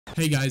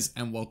Hey guys,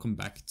 and welcome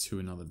back to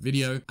another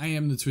video. I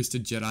am the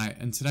Twisted Jedi,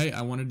 and today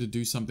I wanted to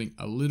do something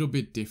a little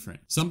bit different.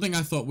 Something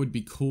I thought would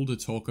be cool to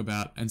talk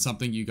about and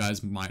something you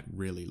guys might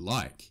really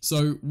like.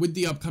 So with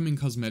the upcoming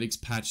cosmetics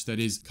patch that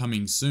is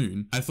coming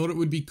soon, I thought it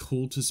would be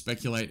cool to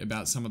speculate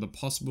about some of the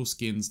possible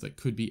skins that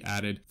could be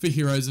added for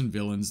heroes and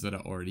villains that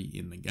are already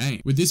in the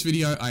game. With this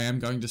video, I am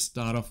going to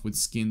start off with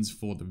skins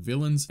for the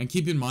villains, and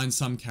keep in mind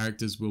some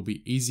characters will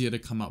be easier to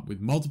come up with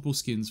multiple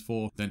skins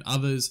for than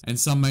others, and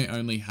some may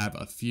only have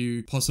a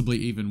few, possibly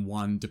even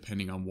one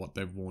depending on what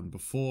they've worn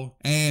before.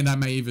 And I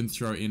may even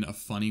throw in a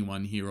funny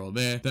one here or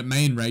there that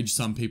may enrage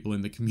some people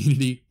in the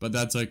community, but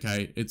that's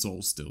okay, it's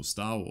all still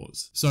Star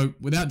Wars. So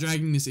without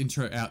dragging this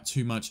intro out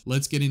too much,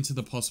 let's get into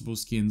the possible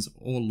skins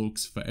or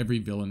looks for every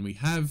villain we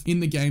have in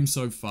the game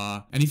so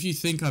far, and if you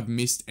think I've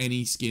missed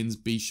any skins,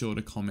 be sure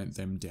to comment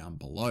them down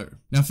below.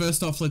 Now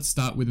first off, let's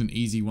start with an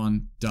easy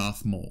one,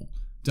 Darth Maul.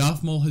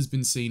 Darth Maul has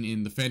been seen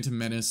in The Phantom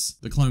Menace,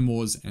 The Clone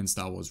Wars, and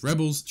Star Wars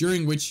Rebels,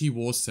 during which he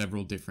wore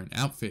several different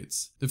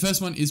outfits. The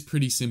first one is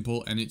pretty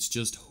simple, and it's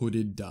just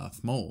hooded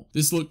Darth Maul.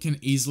 This look can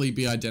easily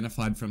be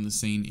identified from the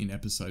scene in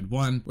Episode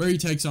 1, where he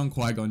takes on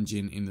Qui-Gon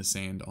Jinn in the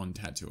sand on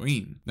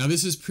Tatooine. Now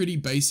this is pretty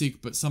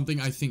basic, but something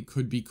I think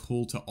could be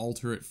cool to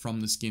alter it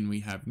from the skin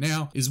we have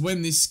now, is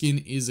when this skin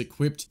is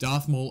equipped,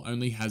 Darth Maul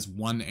only has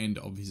one end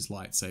of his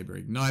lightsaber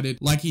ignited,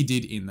 like he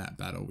did in that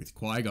battle with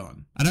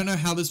Qui-Gon. I don't know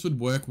how this would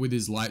work with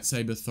his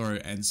lightsaber throw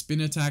and spin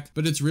attack,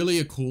 but it's really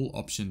a cool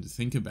option to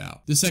think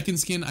about. The second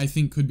skin I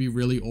think could be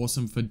really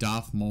awesome for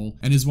Darth Maul,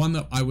 and is one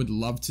that I would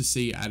love to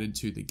see added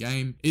to the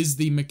game, is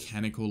the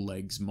mechanical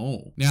legs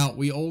Maul. Now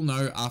we all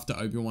know after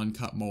Obi-Wan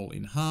cut Maul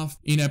in half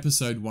in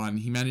Episode 1,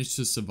 he managed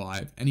to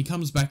survive, and he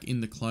comes back in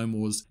the Clone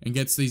Wars and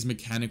gets these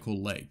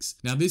mechanical legs.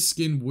 Now this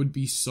skin would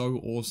be so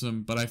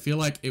awesome, but I feel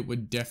like it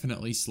would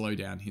definitely slow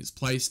down his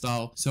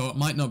playstyle, so it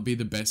might not be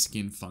the best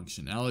skin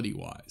functionality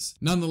wise.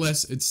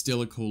 Nonetheless, it's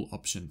still a cool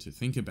option to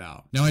think about.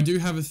 Now I do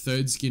have a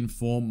third skin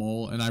for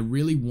Maul, and I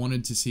really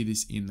wanted to see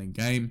this in the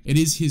game. It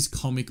is his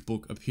comic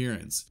book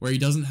appearance, where he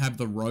doesn't have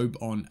the robe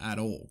on at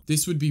all.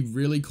 This would be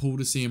really cool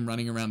to see him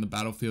running around the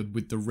battlefield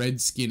with the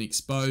red skin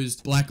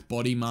exposed, black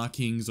body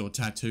markings or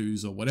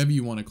tattoos or whatever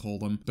you want to call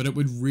them, but it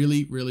would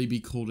really be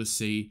cool to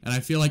see, and I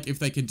feel like if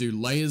they can do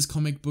Leia's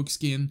comic book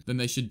skin, then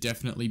they should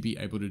definitely be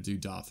able to do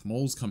Darth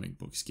Maul's comic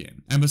book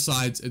skin. And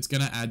besides, it's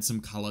going to add some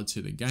color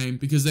to the game,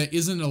 because there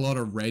isn't a lot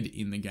of red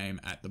in the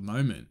game at the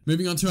moment.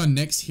 Moving on to our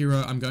next hero,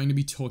 I'm going to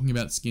be talking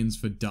about skins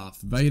for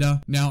Darth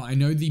Vader. Now, I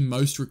know the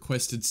most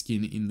requested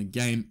skin in the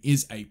game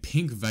is a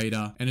pink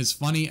Vader, and as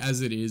funny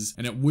as it is,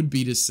 and it would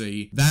be to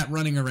see, that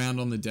running around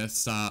on the Death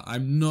Star,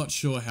 I'm not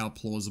sure how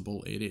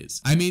plausible it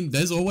is. I mean,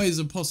 there's always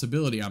a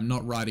possibility, I'm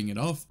not writing it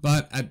off,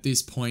 but at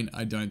this point,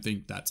 I don't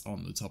think that's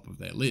on the top of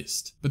their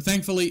list. But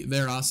thankfully,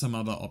 there are some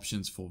other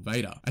options for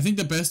Vader. I think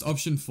the best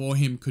option for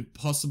him could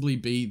possibly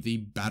be the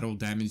battle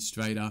damaged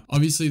Vader.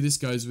 Obviously, this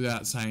goes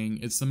without saying,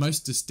 it's the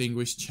most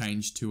distinguished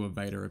change to a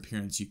Vader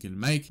appearance you can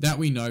make that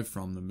we know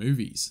from the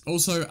movies.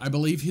 Also, I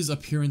believe his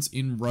appearance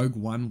in Rogue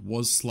One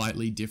was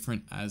slightly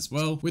different as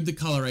well. With the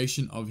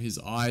coloration of his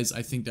eyes,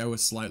 I think they were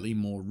slightly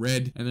more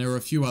red, and there were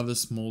a few other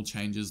small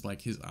changes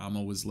like his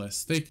armor was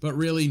less thick, but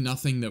really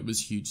nothing that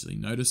was hugely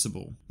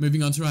noticeable.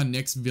 Moving on to our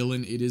next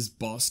villain, it is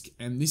Bossk,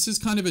 and this is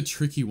kind of a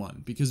tricky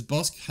one because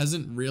Bossk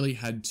hasn't really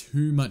had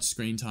too much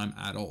screen time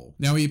at all.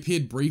 Now he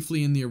appeared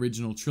briefly in the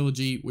original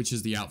trilogy, which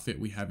is the outfit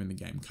we have in the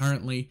game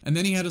currently, and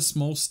then he had a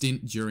small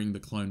stint during the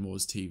Clone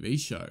Wars TV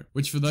show,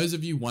 which for those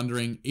of you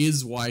wondering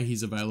is why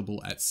he's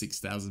available at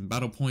 6,000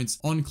 battle points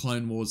on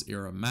Clone Wars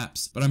era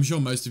maps, but I'm sure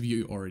most of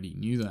you already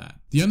knew that.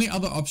 The only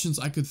other options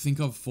I could think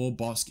of for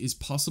Bossk is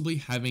possibly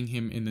having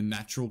him in the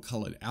natural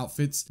colored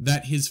outfits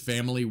that his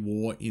family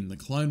wore in the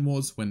Clone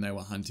Wars when they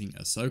were hunting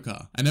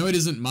Ahsoka. I know it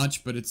isn't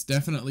much, but it's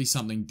definitely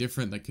something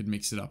different that could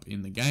mix it up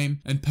in the game,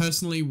 and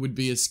personally would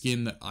be a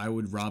skin that I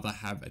would rather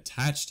have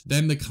attached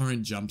than the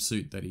current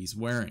jumpsuit that he's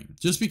wearing.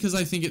 Just because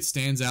I think it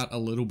stands out a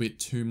little bit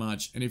too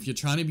much, and if you're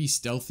trying to be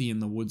stealthy in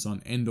the woods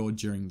on Endor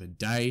during the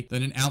day,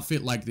 then an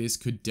outfit like this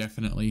could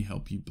definitely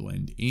help you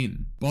blend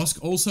in.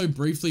 Bossk also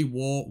briefly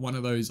wore one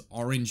of those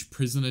orange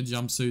prisoner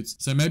jumpsuits,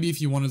 so maybe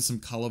if you wanted some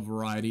color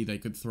variety, they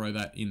could throw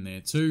that in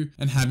there too,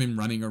 and have him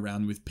running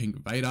around with pink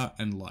Vader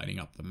and lighting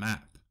up the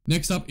map.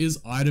 Next up is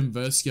Iden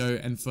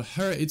Versio, and for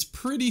her it's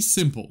pretty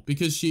simple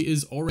because she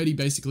is already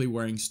basically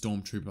wearing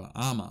Stormtrooper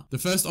armor. The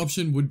first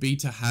option would be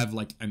to have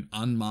like an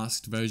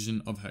unmasked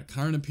version of her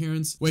current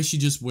appearance where she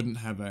just wouldn't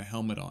have her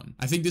helmet on.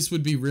 I think this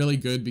would be really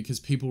good because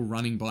people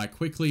running by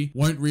quickly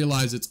won't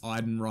realize it's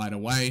Iden right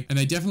away, and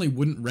they definitely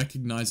wouldn't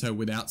recognize her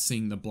without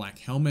seeing the black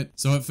helmet.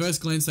 So at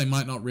first glance they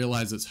might not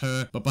realize it's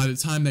her, but by the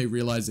time they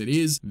realize it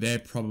is, they're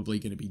probably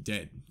going to be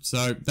dead.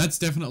 So that's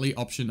definitely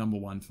option number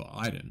one for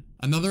Iden.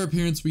 Another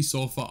appearance we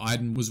saw for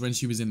Iden was when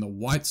she was in the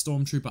white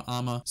Stormtrooper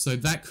armor, so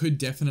that could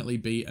definitely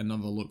be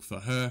another look for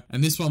her,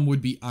 and this one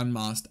would be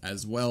unmasked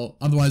as well,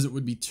 otherwise it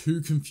would be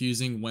too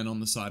confusing when on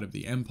the side of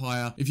the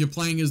Empire. If you're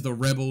playing as the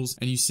Rebels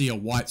and you see a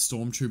white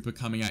Stormtrooper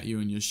coming at you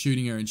and you're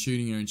shooting her and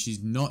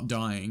she's not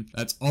dying,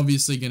 that's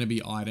obviously going to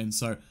be Iden,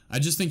 so I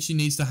just think she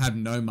needs to have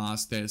no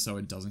mask there so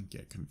it doesn't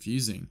get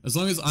confusing. As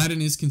long as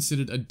Iden is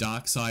considered a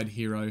dark side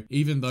hero,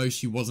 even though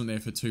she wasn't there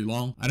for too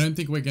long, I don't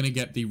think we're going to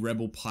get the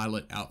rebel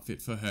pilot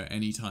outfit for her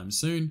anytime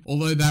soon,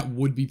 although that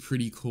would be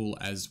pretty cool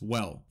as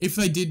well. If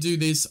they did do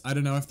this, I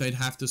don't know if they'd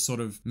have to sort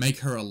of make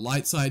her a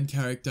light side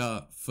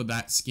character for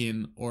that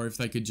skin, or if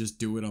they could just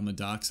do it on the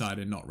dark side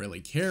and not really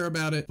care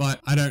about it,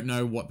 but I don't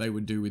know what they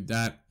would do with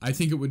that. I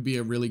think it would be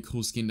a really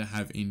cool skin to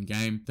have in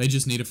game. They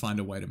just need to find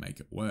a way to make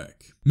it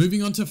work.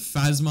 Moving on to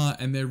Phasma,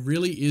 and there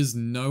really is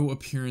no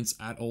appearance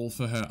at all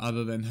for her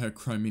other than her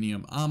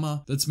chrominium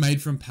armor that's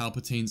made from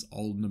Palpatine's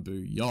old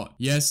Naboo yacht.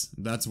 Yes,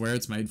 that's where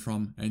it's made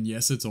from, and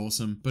yes, it's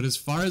awesome, but as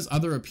far as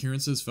other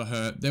appearances for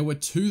her, there were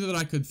two that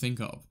I could think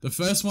of. The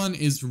first one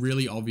is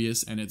really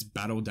obvious, and it's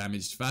battle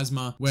damaged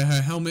Phasma, where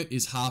her helmet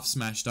is half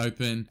smashed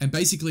open, and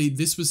basically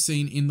this was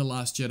seen in the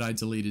Last Jedi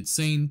deleted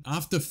scene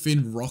after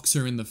Finn rocks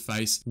her in the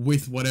face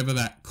with whatever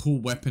that cool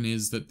weapon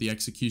is that the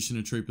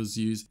Executioner Troopers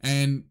use,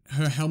 and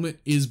her helmet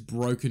is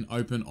broken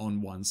open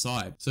on one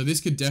side. So this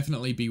could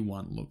definitely be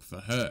one look for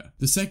her.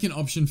 The second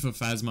option for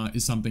Phasma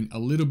is something a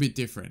little bit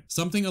different,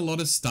 something a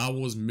lot of Star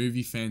Wars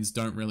movie fans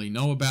don't really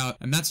know about,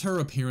 and that's her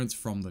appearance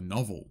from the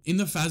novel. In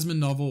the Phasma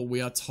novel,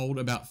 we are told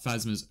about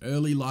Phasma's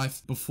early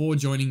life before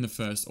joining the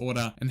First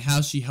Order and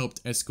how she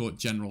helped escort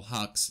General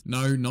Hux,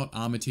 no, not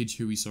Armitage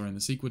who we saw in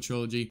the sequel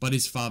trilogy, but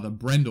his father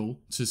Brendel,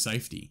 to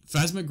safety.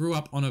 Phasma grew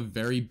up on a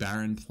very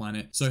barren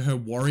planet, so her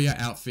warrior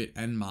outfit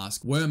and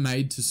mask were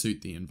made to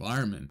suit the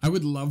environment. I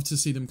would love to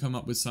see them come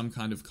up with some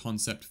kind of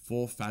concept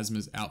for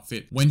Phasma's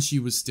outfit when she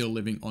was still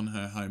living on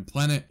her home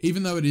planet.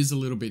 Even though it is a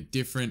little bit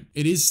different,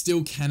 it is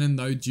still canon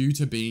though due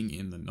to being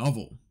in the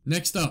novel.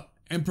 Next up,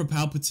 Emperor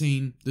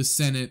Palpatine, the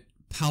Senate,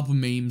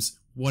 Palpamemes,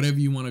 whatever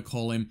you want to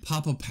call him,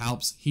 Papa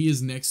Palps, he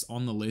is next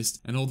on the list,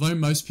 and although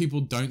most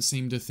people don't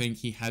seem to think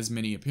he has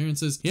many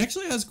appearances, he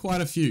actually has quite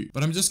a few,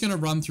 but I'm just going to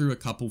run through a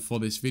couple for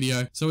this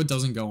video so it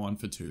doesn't go on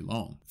for too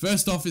long.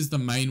 First off is the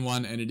main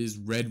one, and it is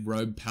Red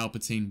Robe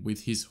Palpatine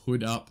with his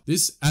hood up.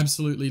 This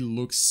absolutely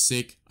looks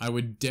sick. I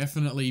would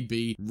definitely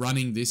be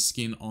running this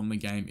skin on the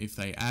game if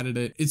they added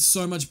it. It's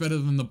so much better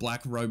than the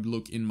black robe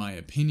look in my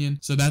opinion,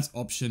 so that's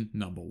option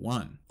number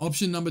one.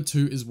 Option number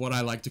two is what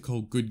I like to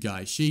call Good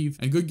Guy Sheev,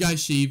 and Good Guy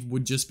Sheev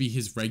would just be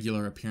his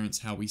regular appearance,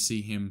 how we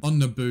see him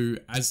on Naboo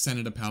as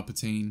Senator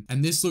Palpatine,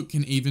 and this look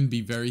can even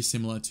be very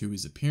similar to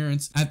his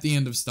appearance at the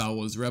end of Star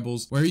Wars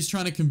Rebels, where he's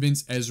trying to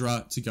convince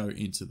Ezra to go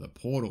into the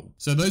portal.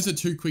 So those are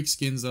two quick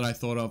skins that I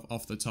thought of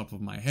off the top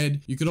of my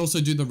head. You could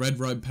also do the Red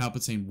Robe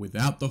Palpatine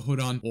without the hood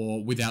on,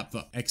 or without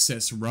the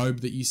excess robe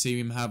that you see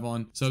him have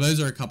on. So those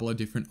are a couple of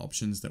different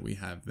options that we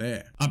have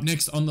there. Up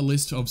next on the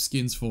list of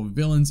skins for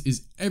villains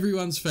is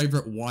everyone's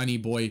favorite whiny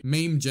boy,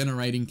 meme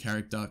generating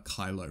character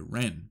Kylo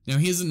Ren. Now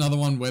here's another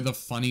one where the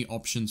funny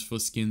options for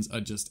skins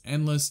are just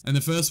endless, and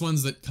the first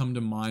ones that come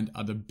to mind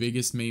are the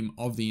biggest meme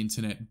of the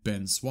internet,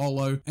 Ben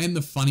Swallow, and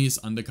the funniest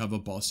undercover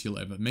boss you'll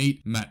ever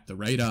meet, Matt the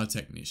Radar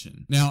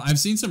Technician. Now I've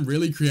seen some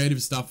really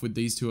creative stuff with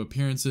these two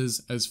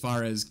appearances, as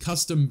far as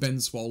custom Ben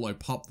Swallow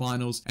pop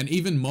vinyls, and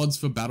even mods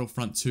for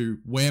Battlefront 2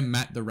 where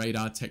Matt the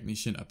Radar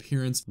Technician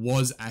appearance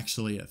was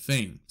actually a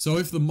thing. So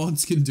if the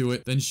mods can do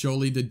it, then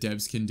surely the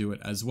devs can do it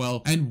as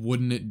well, and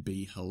wouldn't it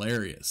be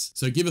hilarious?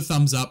 So give a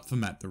thumbs up for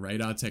Matt the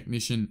Radar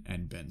Technician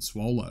and Ben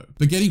Swallow.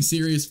 But getting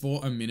serious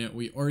for a minute,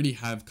 we already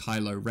have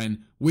Kylo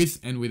Ren with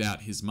and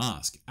without his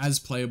mask as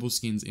playable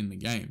skins in the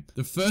game.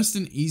 The first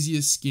and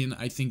easiest skin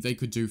I think they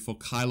could do for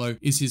Kylo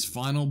is his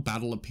final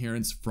battle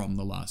appearance from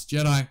The Last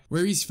Jedi,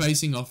 where he's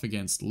facing off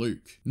against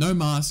Luke. No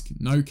mask,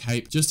 no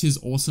cape, just his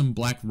awesome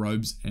black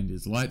robes and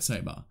his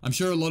lightsaber. I'm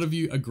sure a lot of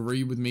you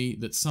agree with me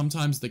that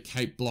sometimes the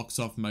cape blocks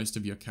off most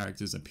of your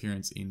character's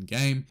appearance in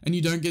game, and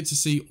you don't get to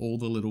see all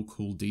the little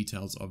cool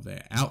details of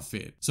their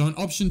outfit. So an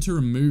option to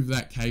remove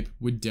that cape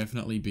would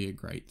definitely be a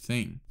great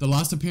thing. The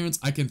last appearance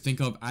I can think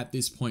of at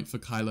this point for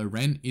Kylo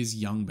Ren is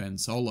young Ben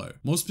Solo,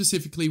 more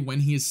specifically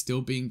when he is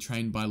still being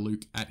trained by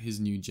Luke at his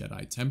new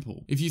Jedi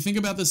temple. If you think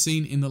about the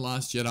scene in The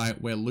Last Jedi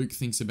where Luke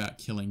thinks about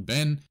killing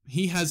Ben,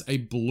 he has a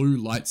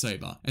blue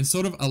lightsaber and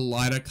sort of a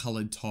lighter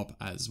colored top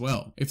as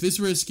well. If this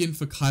were a skin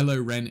for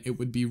Kylo Ren, it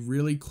would be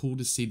really cool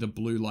to see the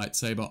blue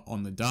lightsaber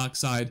on the dark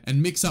side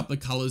and mix up the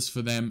colors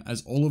for them,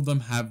 as all of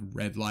them have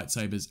red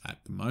lightsabers at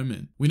the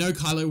moment. We know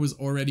Kylo was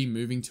already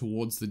moving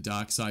towards the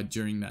dark side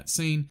during that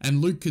scene, and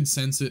Luke could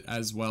sense it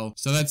as well,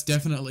 so that's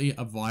definitely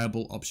a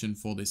viable option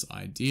for this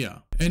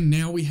idea. And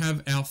now we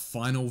have our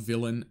final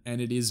villain, and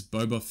it is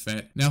Boba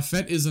Fett. Now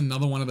Fett is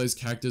another one of those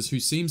characters who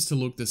seems to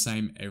look the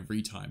same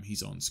every time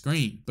he's on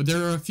screen, but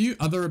there are a few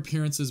other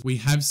appearances we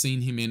have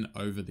seen him in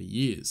over the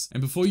years.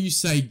 And before you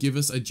say give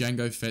us a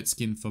Jango Fett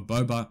skin for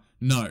Boba,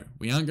 no,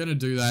 we aren't going to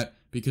do that,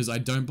 because I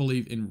don't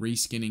believe in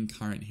reskinning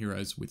current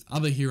heroes with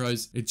other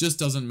heroes. It just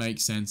doesn't make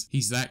sense.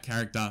 He's that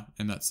character,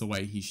 and that's the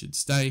way he should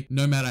stay,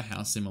 no matter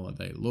how similar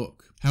they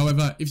look.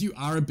 However, if you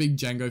are a big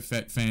Jango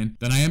Fett fan,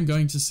 then I am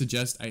going to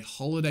suggest a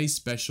holiday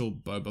special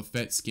Boba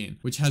Fett skin,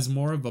 which has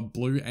more of a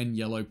blue and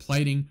yellow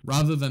plating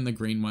rather than the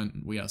green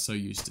one we are so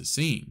used to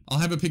seeing. I'll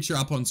have a picture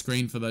up on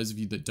screen for those of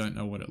you that don't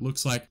know what it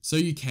looks like, so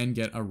you can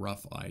get a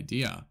rough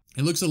idea.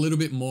 It looks a little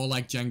bit more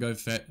like Jango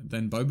Fett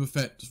than Boba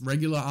Fett's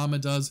regular armor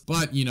does,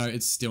 but you know,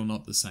 it's still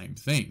not the same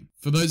thing.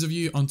 For those of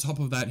you on top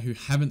of that who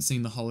haven't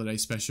seen the holiday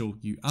special,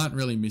 you aren't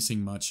really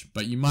missing much,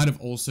 but you might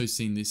have also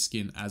seen this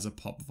skin as a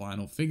pop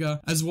vinyl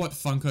figure, as what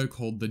Funko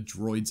called the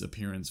droid's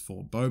appearance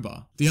for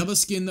Boba. The other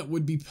skin that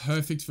would be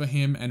perfect for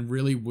him and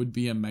really would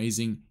be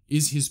amazing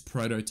is his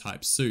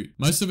prototype suit.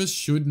 Most of us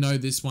should know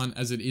this one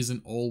as it is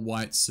an all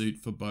white suit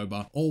for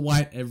Boba, all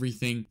white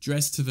everything,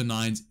 dressed to the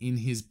nines in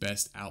his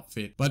best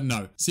outfit. But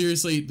no,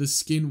 seriously, the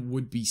skin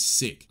would be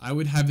sick. I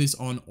would have this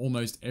on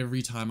almost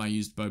every time I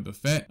used Boba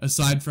Fett,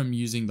 aside from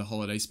using the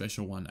holiday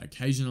special one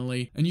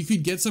occasionally, and you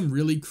could get some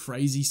really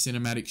crazy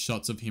cinematic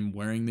shots of him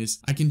wearing this.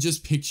 I can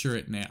just picture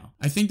it now.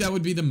 I think that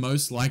would be the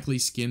most likely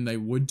skin they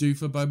would do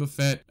for Boba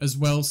Fett as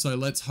well, so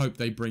let's hope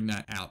they bring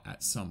that out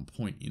at some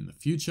point in the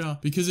future,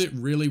 because it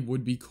really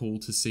would be cool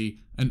to see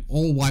an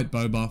all-white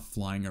Boba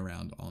flying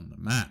around on the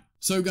map.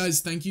 So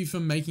guys, thank you for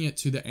making it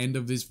to the end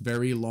of this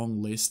very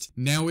long list.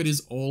 Now it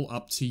is all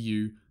up to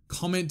you.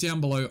 Comment down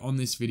below on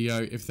this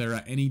video if there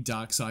are any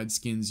dark side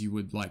skins you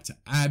would like to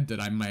add that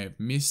I may have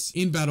missed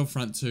in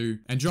Battlefront 2,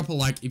 and drop a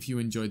like if you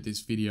enjoyed this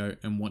video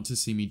and want to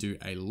see me do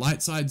a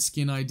light side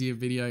skin idea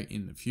video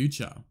in the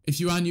future. If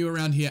you are new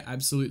around here,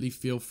 absolutely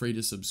feel free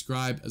to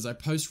subscribe, as I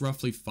post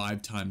roughly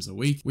 5 times a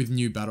week with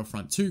new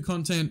Battlefront 2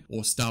 content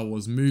or Star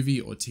Wars movie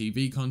or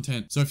TV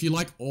content. So if you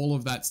like all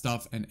of that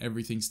stuff and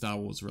everything Star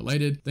Wars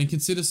related, then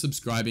consider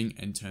subscribing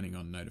and turning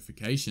on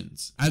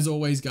notifications. As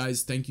always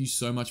guys, thank you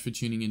so much for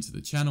tuning into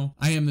the channel.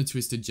 I am the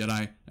Twisted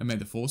Jedi, and may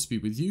the Force be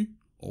with you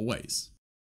always.